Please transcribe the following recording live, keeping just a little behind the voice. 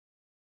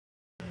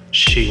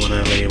She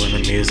wanna leave when the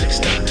music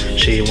stop.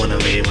 She wanna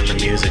leave when the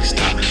music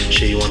stop.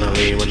 She wanna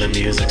leave when the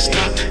music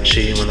stop.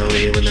 She wanna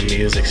leave when the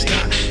music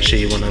stop.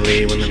 She wanna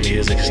leave when the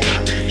music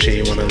stop.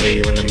 She wanna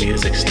leave when the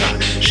music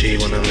stop. She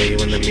wanna leave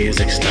when the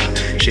music stop.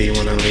 She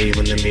wanna leave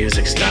when the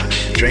music stop.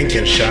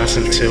 Drinking shots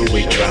until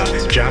we drop.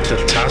 Drop the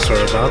tops,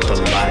 we're about the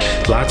lot.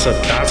 Lots of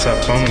thoughts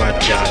up on my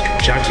jock.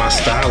 Jock my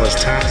style, it's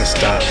time to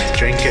stop.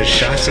 Drinking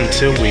shots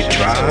until we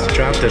drop.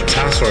 Drop the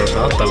tops, we're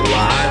about the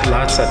lot.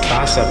 Lots of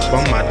thoughts up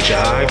on my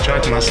jock.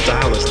 Jock my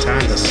style, it's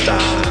time to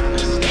stop.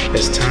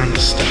 It's time to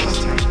stop.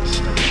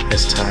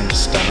 It's time to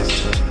stop.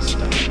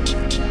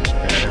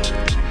 Yeah.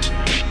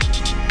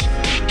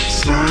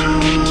 Slow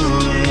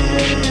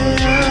it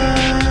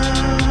down.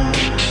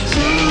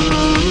 Slow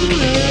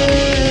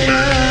it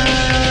down.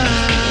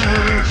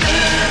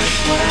 That's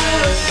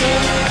what's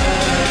up.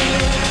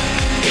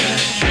 Got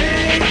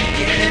drink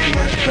in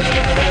my cup.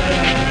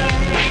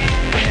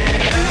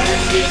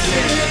 As you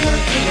sip my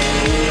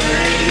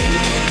Kool-Aid.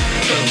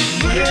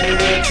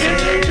 Somewhere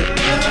take a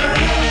bite.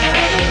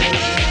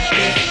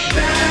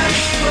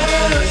 That's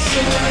what's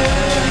up.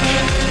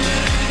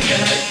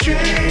 Got a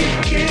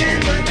drink in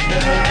my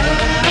cup.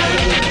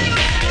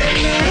 And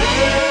I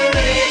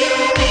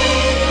don't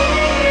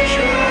wanna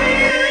try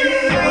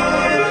it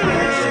all.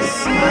 I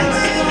just want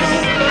some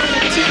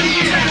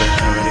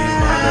Bacardi,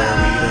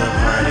 margarita,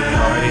 party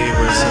hardy.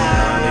 With some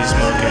gnarly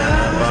smoking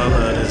up all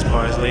of this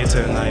parsley.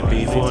 Tonight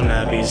beef will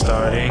not be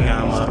starting.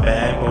 I'm a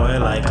bad boy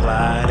like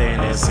Clyde.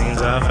 And it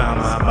seems I found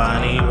my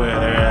Bonnie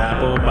with her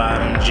apple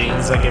bottom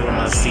jeans. I give her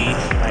my seat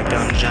like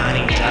I'm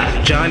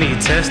Johnny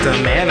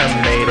Testament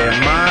animated.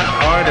 My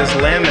art is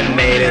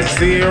laminated.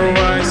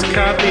 Xerox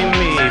copy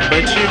me,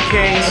 but you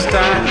can't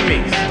stop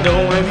me.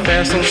 Going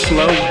fast on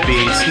slow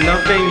beats.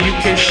 Nothing you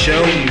can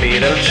show me.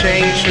 They'll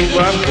change who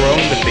I've grown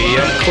to be.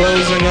 I'm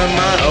closing up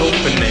my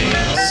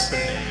openings.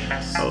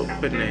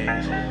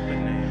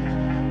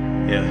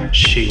 Yeah.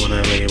 She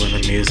wanna leave when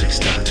the music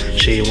stop.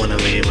 She wanna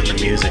leave when the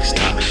music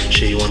stop.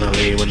 She wanna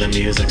leave when the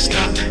music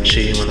stop.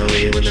 She wanna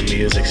leave when the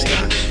music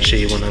stop.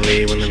 She wanna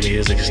leave when the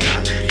music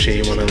stop.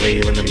 She wanna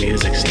leave when the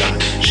music stop.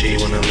 She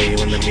wanna leave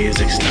when the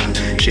music stop.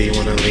 She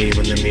wanna leave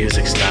when the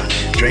music stop.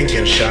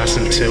 Drinking shots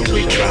until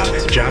we drop.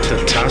 Drop the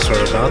tops,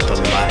 we're about the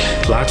lot.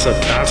 Lots of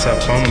thoughts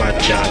up on my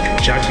jock.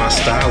 Jock my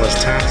style, it's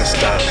time to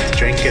stop.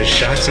 Drinking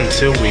shots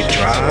until we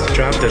drop.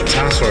 Drop the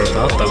tops, we're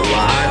about the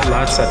lot.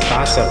 Lots of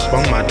thoughts up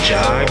on my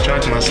jock.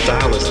 Jock my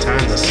style, it's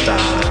time to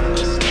stop.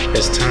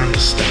 It's time to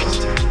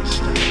stop.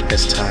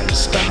 It's time to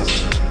stop.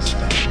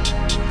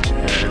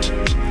 Yeah.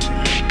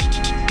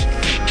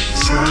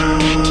 Slow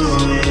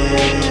it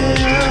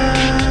down.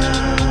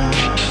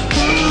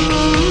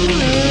 Slow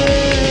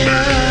it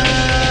down.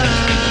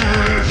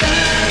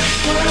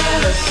 That's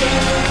what's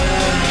up.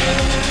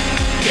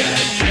 Got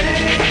a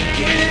drink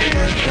in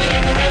my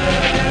cup.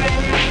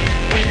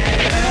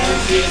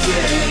 As you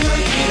in my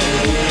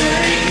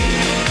Kool-Aid.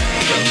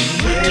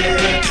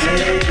 Somewhere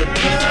take a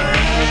bite.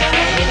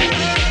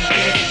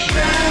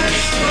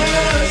 That's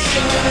what's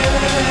up.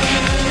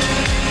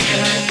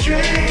 Got a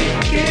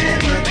drink in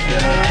my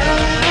cup.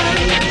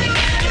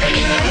 And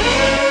I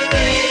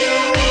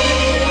don't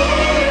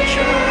wanna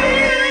try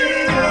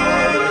it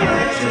all.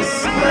 I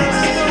just want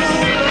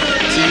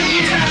some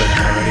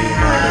Bacardi,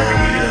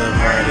 margarita,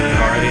 party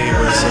hardy.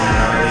 With some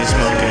gnarly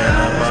smoking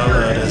up all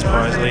of this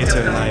parsley.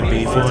 Tonight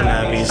beef will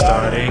not be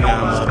starting.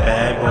 I'm a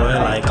bad boy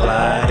like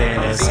Clyde.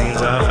 And it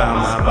seems I found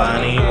my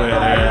Bonnie with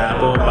her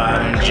apple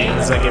bottom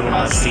jeans. I give her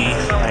my seat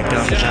like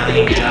I'm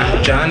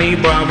Johnny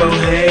Bravo.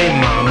 Hey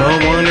mama,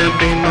 wanna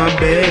be my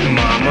big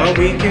mama?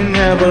 We can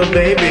have a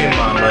baby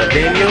mama.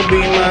 Then you'll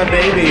be my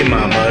baby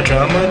mama.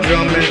 Drama,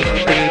 drumming,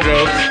 and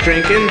drove.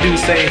 Drinking, do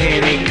say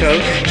Henny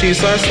Coke. She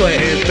starts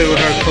sweating through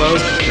her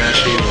clothes. Now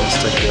she wants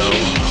to go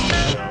home.